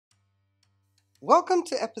Welcome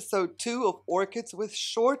to episode 2 of Orchids with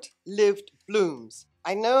Short-Lived Blooms.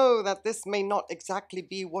 I know that this may not exactly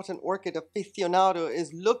be what an orchid aficionado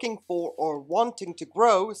is looking for or wanting to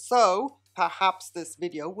grow, so perhaps this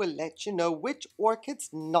video will let you know which orchids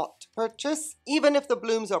not to purchase, even if the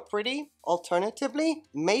blooms are pretty. Alternatively,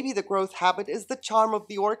 maybe the growth habit is the charm of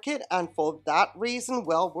the orchid and for that reason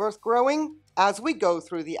well worth growing. As we go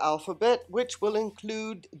through the alphabet, which will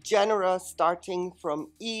include genera starting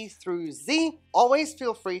from E through Z, always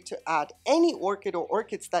feel free to add any orchid or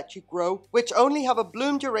orchids that you grow which only have a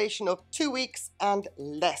bloom duration of 2 weeks and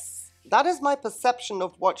less. That is my perception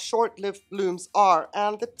of what short-lived blooms are,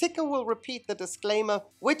 and the ticker will repeat the disclaimer,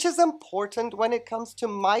 which is important when it comes to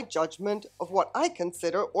my judgment of what I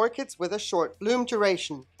consider orchids with a short bloom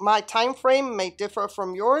duration. My time frame may differ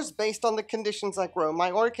from yours based on the conditions I grow my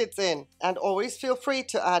orchids in, and always feel free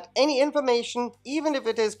to add any information, even if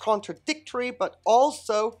it is contradictory, but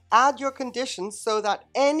also add your conditions so that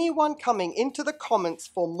anyone coming into the comments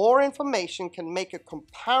for more information can make a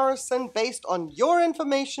comparison based on your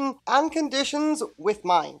information and conditions with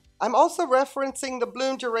mine. I'm also referencing the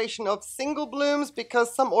bloom duration of single blooms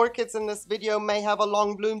because some orchids in this video may have a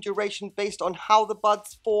long bloom duration based on how the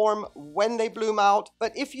buds form when they bloom out.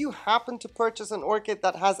 But if you happen to purchase an orchid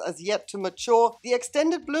that has as yet to mature, the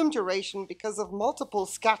extended bloom duration because of multiple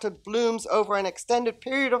scattered blooms over an extended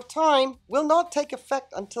period of time will not take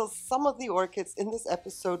effect until some of the orchids in this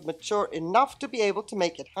episode mature enough to be able to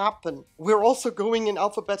make it happen. We're also going in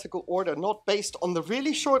alphabetical order, not based on the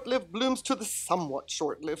really short-lived blooms to the somewhat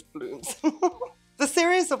short-lived blooms. The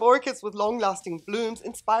series of orchids with long-lasting blooms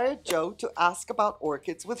inspired Joe to ask about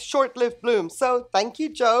orchids with short-lived blooms. So thank you,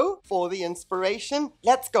 Joe, for the inspiration.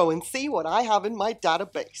 Let's go and see what I have in my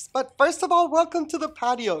database. But first of all, welcome to the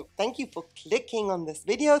patio. Thank you for clicking on this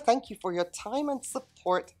video. Thank you for your time and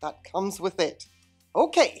support that comes with it.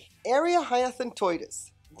 Okay, Area Hyacinthoides.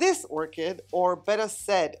 This orchid, or better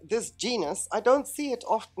said, this genus, I don't see it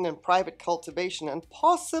often in private cultivation, and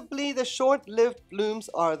possibly the short-lived blooms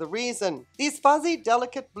are the reason. These fuzzy,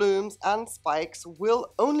 delicate blooms and spikes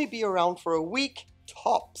will only be around for a week,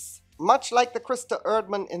 tops. Much like the Krista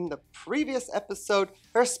Erdmann in the previous episode,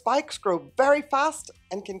 her spikes grow very fast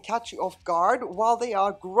and can catch you off guard while they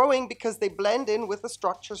are growing because they blend in with the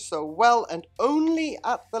structure so well, and only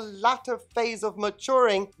at the latter phase of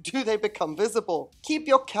maturing do they become visible. Keep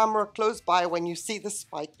your camera close by when you see the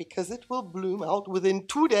spike because it will bloom out within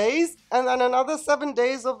 2 days and then another 7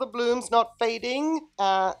 days of the blooms not fading.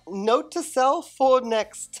 Note to self for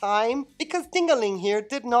next time, because Dingaling here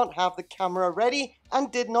did not have the camera ready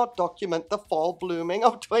and did not document the fall blooming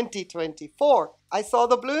of 2024. I saw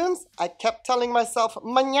the blooms, I kept telling myself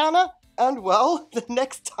mañana, and well, the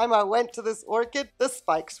next time I went to this orchid, the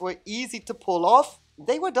spikes were easy to pull off.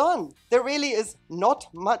 They were done. There really is not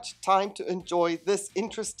much time to enjoy this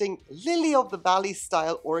interesting lily of the valley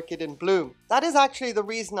style orchid in bloom. That is actually the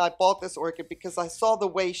reason I bought this orchid, because I saw the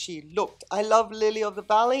way she looked. I love lily of the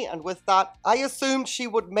valley, and with that, I assumed she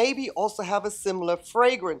would maybe also have a similar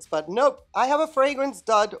fragrance, but nope, I have a fragrance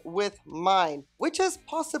dud with mine, which is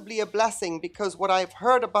possibly a blessing because what I've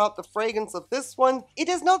heard about the fragrance of this one, it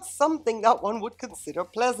is not something that one would consider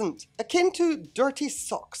pleasant. Akin to dirty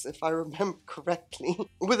socks, if I remember correctly.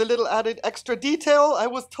 With a little added extra detail, I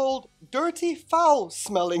was told dirty,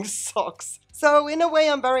 foul-smelling socks. So in a way,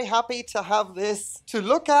 I'm very happy to have this to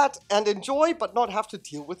look at and enjoy, but not have to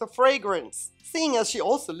deal with the fragrance. Seeing as she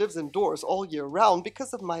also lives indoors all year round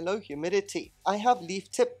because of my low humidity, I have leaf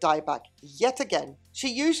tip dieback yet again. She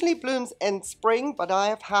usually blooms end spring, but I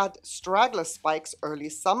have had straggler spikes early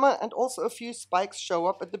summer and also a few spikes show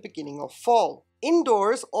up at the beginning of fall.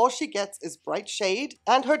 Indoors, all she gets is bright shade,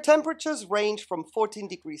 and her temperatures range from 14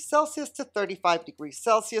 degrees Celsius to 35 degrees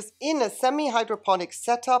Celsius in a semi-hydroponic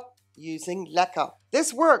setup using leca.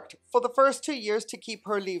 This worked for the first 2 years to keep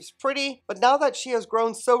her leaves pretty, but now that she has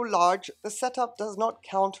grown so large, the setup does not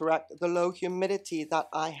counteract the low humidity that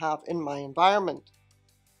I have in my environment.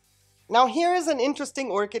 Now here is an interesting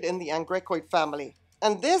orchid in the Angrecoid family.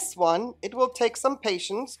 And this one, it will take some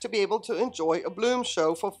patience to be able to enjoy a bloom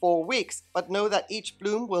show for 4 weeks, but know that each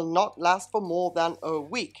bloom will not last for more than a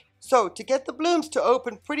week. So to get the blooms to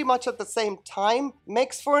open pretty much at the same time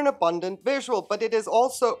makes for an abundant visual, but it is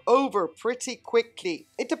also over pretty quickly.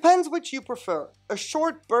 It depends which you prefer, a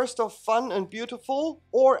short burst of fun and beautiful,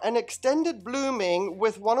 or an extended blooming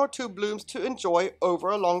with 1 or 2 blooms to enjoy over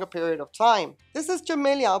a longer period of time. This is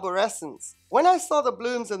Jamelia arborescens. When I saw the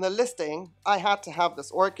blooms in the listing, I had to have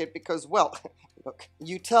this orchid because, well, look,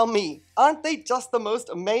 you tell me, aren't they just the most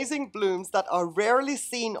amazing blooms that are rarely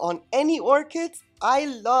seen on any orchids? I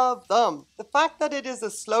love them. The fact that it is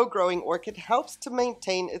a slow-growing orchid helps to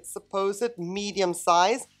maintain its supposed medium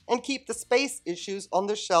size and keep the space issues on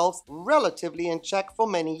the shelves relatively in check for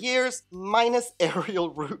many years, minus aerial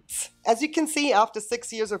roots. As you can see, after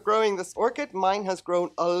 6 years of growing this orchid, mine has grown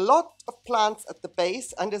a lot of plants at the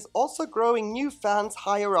base and is also growing new fans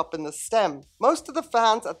higher up in the stem. Most of the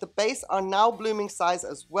fans at the base are now blooming size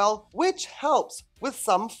as well, which helps with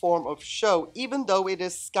some form of show, even though it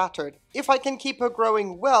is scattered. If I can keep her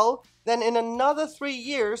growing well, then in another 3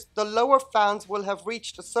 years, the lower fans will have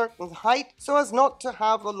reached a certain height so as not to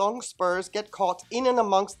have the long spurs get caught in and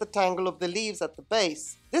amongst the tangle of the leaves at the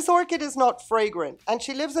base. This orchid is not fragrant, and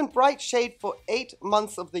she lives in bright shade for 8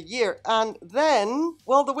 months of the year, and then,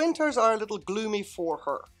 well, the winters are a little gloomy for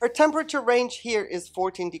her. Her temperature range here is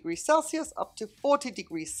 14 degrees Celsius up to 40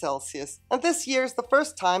 degrees Celsius, and this year is the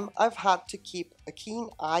first time I've had to keep a keen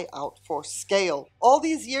eye out for scale. All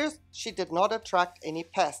these years, she did not attract any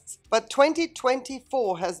pests, but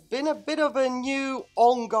 2024 has been a bit of a new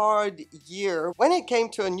on-guard year when it came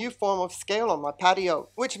to a new form of scale on my patio,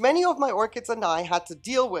 which many of my orchids and I had to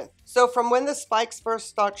deal with. So from when the spikes first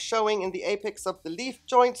start showing in the apex of the leaf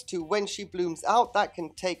joints to when she blooms out, that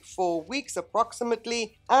can take 4 weeks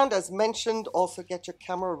approximately. And as mentioned, also get your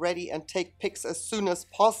camera ready and take pics as soon as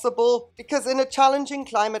possible, because in a challenging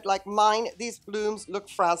climate like mine, these blooms look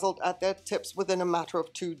frazzled at their tips within a matter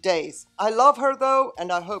of 2 days. I love her though,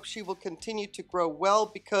 and I hope she will continue to grow well,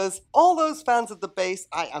 because all those fans at the base,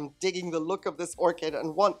 I am digging the look of this orchid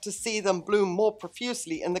and want to see them bloom more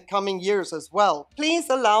profusely in the coming years as well. Please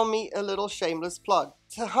allow me a little shameless plug.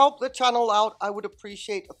 To help the channel out, I would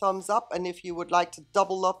appreciate a thumbs up, and if you would like to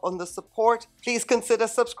double up on the support, please consider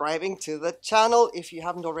subscribing to the channel if you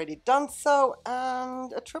haven't already done so,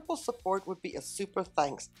 and a triple support would be a super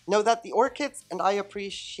thanks. Know that the orchids and I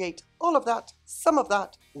appreciate all of that, some of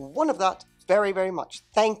that, one of that, very, very much.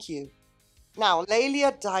 Thank you. Now,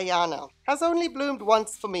 Laelia Diana has only bloomed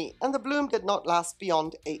once for me, and the bloom did not last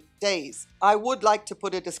beyond 8 days. I would like to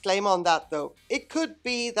put a disclaimer on that though. It could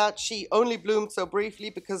be that she only bloomed so briefly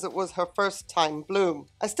because it was her first time bloom.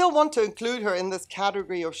 I still want to include her in this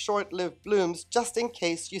category of short-lived blooms just in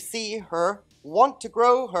case you see her, want to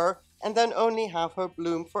grow her, and then only have her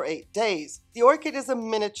bloom for 8 days. The orchid is a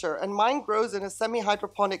miniature, and mine grows in a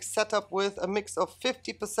semi-hydroponic setup with a mix of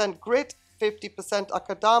 50% grit, 50%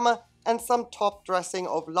 akadama, and some top dressing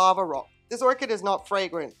of lava rock. This orchid is not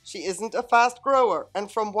fragrant. She isn't a fast grower,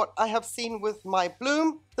 and from what I have seen with my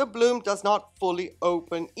bloom, the bloom does not fully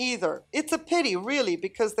open either. It's a pity really,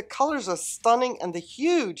 because the colors are stunning and the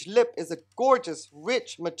huge lip is a gorgeous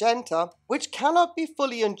rich magenta, which cannot be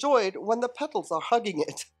fully enjoyed when the petals are hugging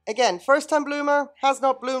it. Again, first time bloomer, has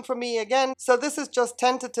not bloomed for me again, so this is just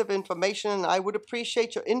tentative information, and I would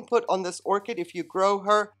appreciate your input on this orchid if you grow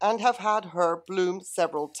her and have had her bloom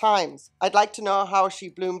several times. I'd like to know how she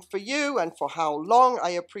bloomed for you and for how long.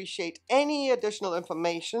 I appreciate any additional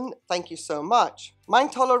information. Thank you so much. Mine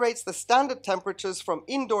tolerates the standard temperatures from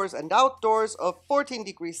indoors and outdoors of 14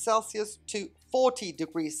 degrees Celsius to 40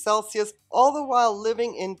 degrees Celsius, all the while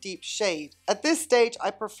living in deep shade. At this stage,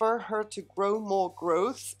 I prefer her to grow more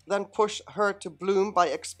growths than push her to bloom by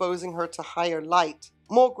exposing her to higher light.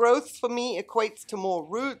 More growth for me equates to more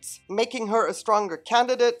roots, making her a stronger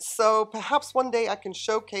candidate, so perhaps one day I can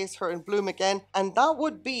showcase her in bloom again, and that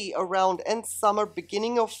would be around end summer,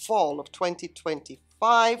 beginning of fall of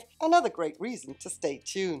 2025. Another great reason to stay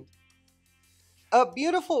tuned. A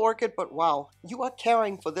beautiful orchid, but wow, you are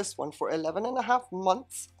caring for this one for 11.5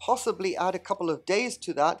 months, possibly add a couple of days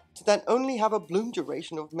to that, to then only have a bloom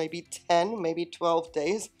duration of maybe 10, maybe 12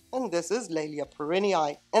 days. And this is Laelia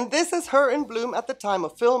Perenniae. And this is her in bloom at the time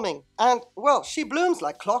of filming. And, well, she blooms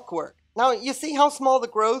like clockwork. Now, you see how small the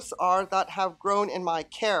growths are that have grown in my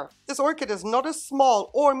care. This orchid is not a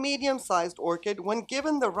small or medium-sized orchid when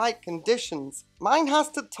given the right conditions. Mine has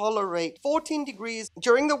to tolerate 14 degrees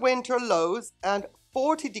during the winter lows and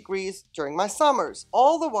 40 degrees during my summers,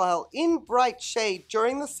 all the while in bright shade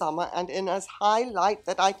during the summer and in as high light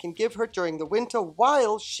that I can give her during the winter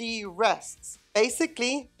while she rests.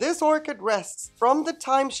 Basically, this orchid rests from the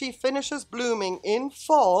time she finishes blooming in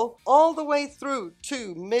fall all the way through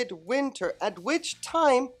to mid-winter, at which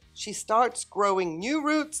time she starts growing new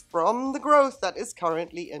roots from the growth that is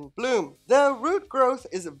currently in bloom. The root growth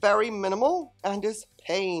is very minimal and is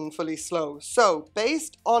painfully slow. So,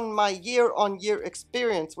 based on my year-on-year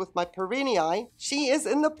experience with my perenniae, she is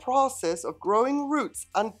in the process of growing roots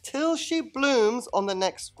until she blooms on the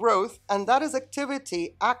next growth, and that is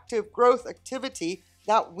activity, active growth activity,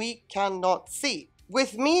 that we cannot see.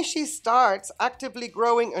 With me, she starts actively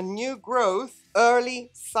growing a new growth early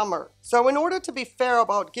summer. So in order to be fair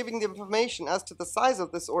about giving the information as to the size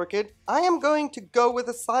of this orchid, I am going to go with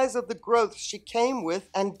the size of the growth she came with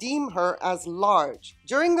and deem her as large.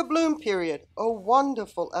 During the bloom period, a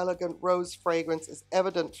wonderful elegant rose fragrance is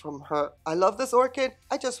evident from her. I love this orchid.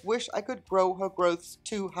 I just wish I could grow her growths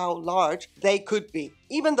to how large they could be.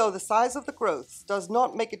 Even though the size of the growths does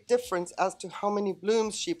not make a difference as to how many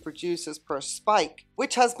blooms she produces per spike,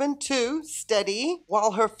 which has been 2 steady,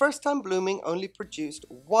 while her first time blooming only produced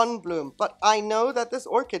 1 bloom. But I know that this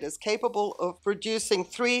orchid is capable of producing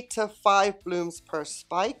 3 to 5 blooms per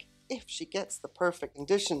spike if she gets the perfect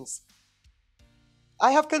conditions.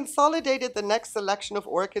 I have consolidated the next selection of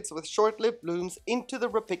orchids with short-lived blooms into the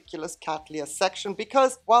Rapiculus cattleya section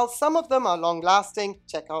because while some of them are long-lasting,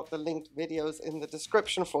 check out the linked videos in the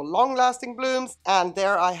description for long-lasting blooms, and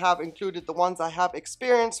there I have included the ones I have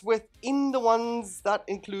experience with in the ones that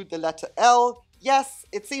include the letter L. Yes,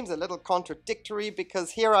 it seems a little contradictory because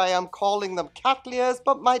here I am calling them cattleyas,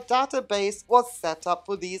 but my database was set up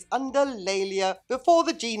for these under Laelia before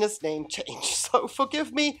the genus name change, so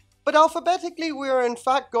forgive me. But alphabetically, we are in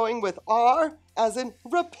fact going with R as in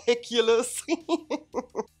Rapiculus.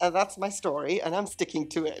 And that's my story, and I'm sticking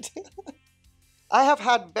to it. I have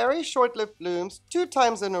had very short-lived blooms 2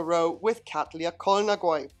 times in a row with Cattleya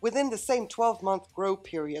colnagoi within the same 12-month grow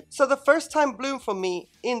period. So the first time bloom for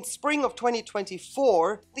me in spring of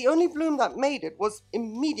 2024, the only bloom that made it was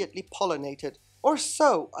immediately pollinated. Or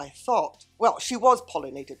so I thought. Well, she was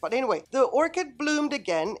pollinated, but anyway, the orchid bloomed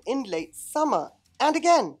again in late summer. And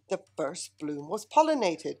again, the first bloom was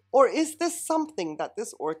pollinated. Or is this something that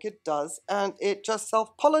this orchid does and it just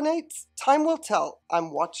self-pollinates? Time will tell.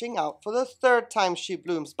 I'm watching out for the 3rd time she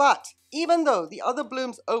blooms. But even though the other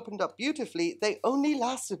blooms opened up beautifully, they only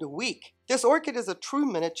lasted a week. This orchid is a true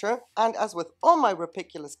miniature, and as with all my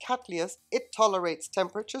Rapiculus cattleyas, it tolerates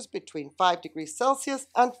temperatures between 5 degrees Celsius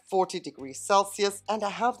and 40 degrees Celsius, and I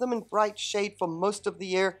have them in bright shade for most of the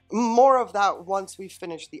year. More of that once we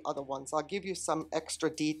finish the other ones. I'll give you some extra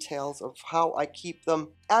details of how I keep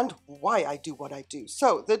them and why I do what I do.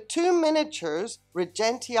 So the 2 miniatures,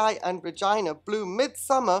 Regentii and Regina, bloom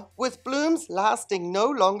midsummer with blooms lasting no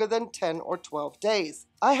longer than 10 or 12 days.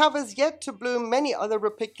 I have as yet to bloom many other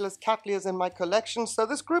Rapiculus cattleyas in my collection, so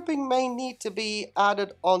this grouping may need to be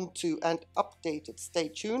added onto and updated. Stay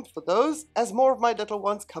tuned for those as more of my little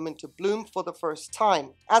ones come into bloom for the first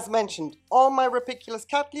time. As mentioned, all my Rapiculus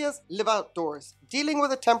cattleyas live outdoors, dealing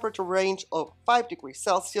with a temperature range of 5 degrees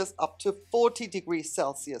Celsius up to 40 degrees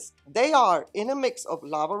Celsius. They are in a mix of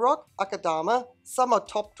lava rock, akadama, some are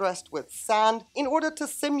top dressed with sand in order to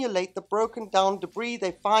simulate the broken down debris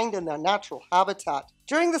they find in their natural habitat.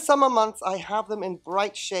 During the summer months, I have them in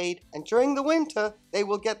bright shade, and during the winter, they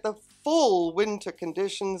will get the full winter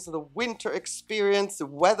conditions, the winter experience, the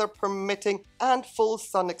weather permitting, and full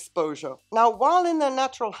sun exposure. Now, while in their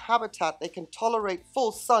natural habitat, they can tolerate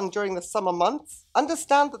full sun during the summer months,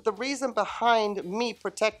 understand that the reason behind me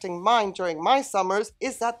protecting mine during my summers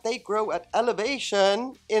is that they grow at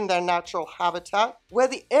elevation in their natural habitat, where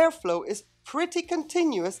the airflow is pretty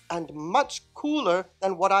continuous and much cooler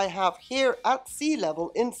than what I have here at sea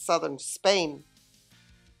level in southern Spain.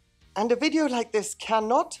 And a video like this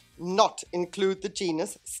cannot not include the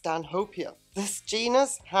genus Stanhopea. This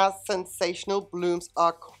genus has sensational blooms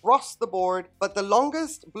across the board, but the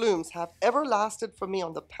longest blooms have ever lasted for me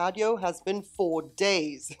on the patio has been 4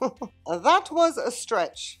 days. That was a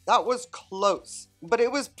stretch. That was close, but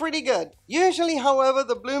it was pretty good. Usually, however,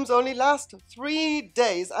 the blooms only last 3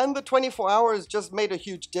 days, and the 24 hours just made a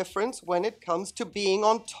huge difference when it comes to being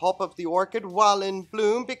on top of the orchid while in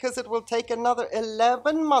bloom, because it will take another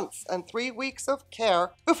 11 months and 3 weeks of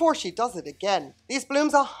care before she does it again. These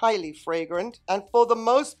blooms are highly fragrant, and for the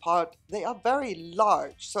most part, they are very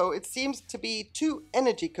large, so it seems to be too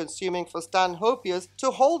energy consuming for Stanhopeas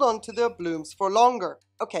to hold on to their blooms for longer.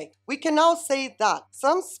 Okay, we can now say that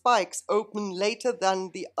some spikes open later than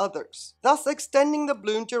the others, thus extending the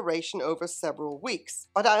bloom duration over several weeks.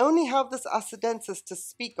 But I only have this Acidensis to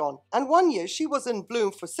speak on, and one year she was in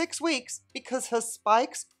bloom for 6 weeks because her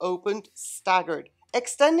spikes opened staggered,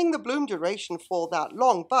 extending the bloom duration for that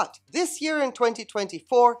long. But this year in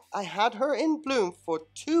 2024, I had her in bloom for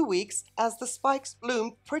 2 weeks as the spikes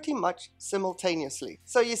bloomed pretty much simultaneously.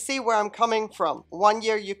 So you see where I'm coming from. One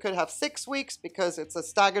year you could have 6 weeks because it's a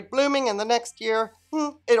staggered blooming, and the next year,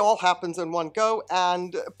 it all happens in one go,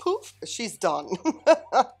 and poof, she's done.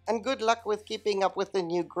 And good luck with keeping up with the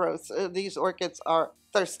new growth. These orchids are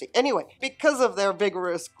thirsty. Anyway, because of their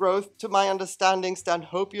vigorous growth, to my understanding,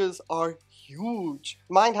 Stanhopeas are huge.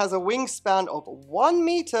 Mine has a wingspan of 1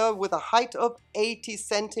 meter with a height of 80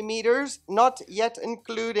 centimeters, not yet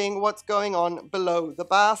including what's going on below the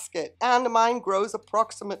basket. And mine grows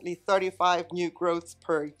approximately 35 new growths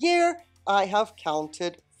per year. I have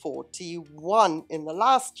counted 41 in the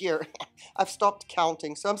last year. I've stopped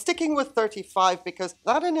counting, so I'm sticking with 35 because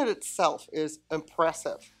that in itself is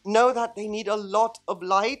impressive. Know that they need a lot of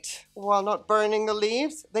light while not burning the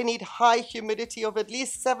leaves. They need high humidity of at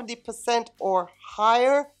least 70% or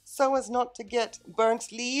higher so as not to get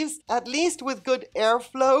burnt leaves, at least with good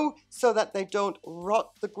airflow so that they don't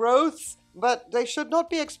rot the growths. But they should not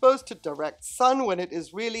be exposed to direct sun when it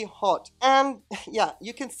is really hot. And yeah,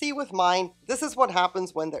 you can see with mine, this is what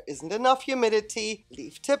happens when there isn't enough humidity.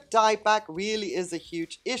 Leaf tip dieback really is a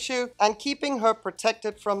huge issue, and keeping her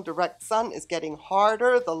protected from direct sun is getting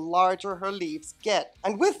harder the larger her leaves get.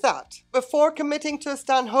 And with that, before committing to a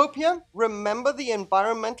Stanhopeia, remember the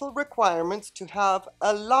environmental requirements to have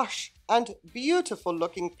a lush and beautiful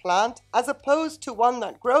looking plant as opposed to one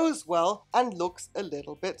that grows well and looks a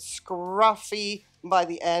little bit scruffy by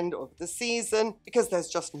the end of the season because there's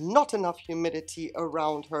just not enough humidity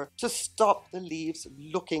around her to stop the leaves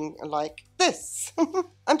looking like this.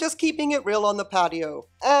 I'm just keeping it real on the patio.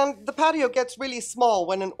 And the patio gets really small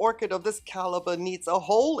when an orchid of this caliber needs a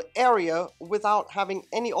whole area without having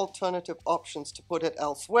any alternative options to put it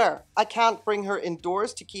elsewhere. I can't bring her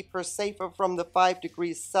indoors to keep her safer from the 5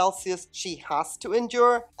 degrees Celsius she has to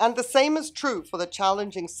endure. And the same is true for the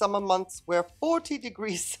challenging summer months where 40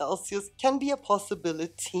 degrees Celsius can be a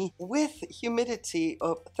possibility with humidity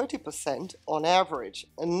of 30% on average.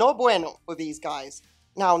 And no bueno for these guys.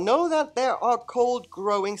 Now know that there are cold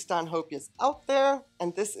growing Stanhopeias out there,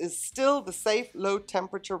 and this is still the safe low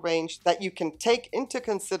temperature range that you can take into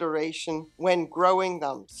consideration when growing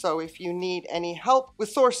them. So if you need any help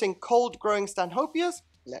with sourcing cold growing Stanhopeias,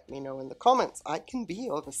 let me know in the comments. I can be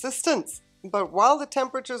of assistance. But while the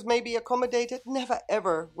temperatures may be accommodated, never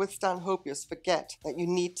ever with Stanhopeias forget that you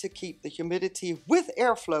need to keep the humidity with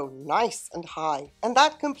airflow nice and high. And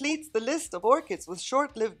that completes the list of orchids with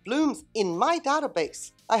short-lived blooms in my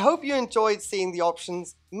database. I hope you enjoyed seeing the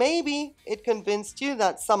options. Maybe it convinced you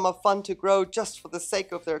that some are fun to grow just for the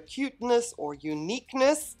sake of their cuteness or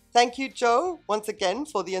uniqueness. Thank you, Joe, once again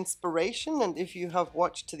for the inspiration, and if you have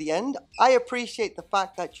watched to the end, I appreciate the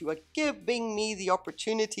fact that you are giving me the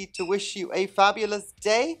opportunity to wish you a fabulous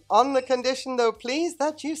day, on the condition though, please,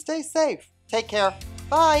 that you stay safe. Take care.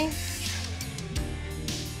 Bye.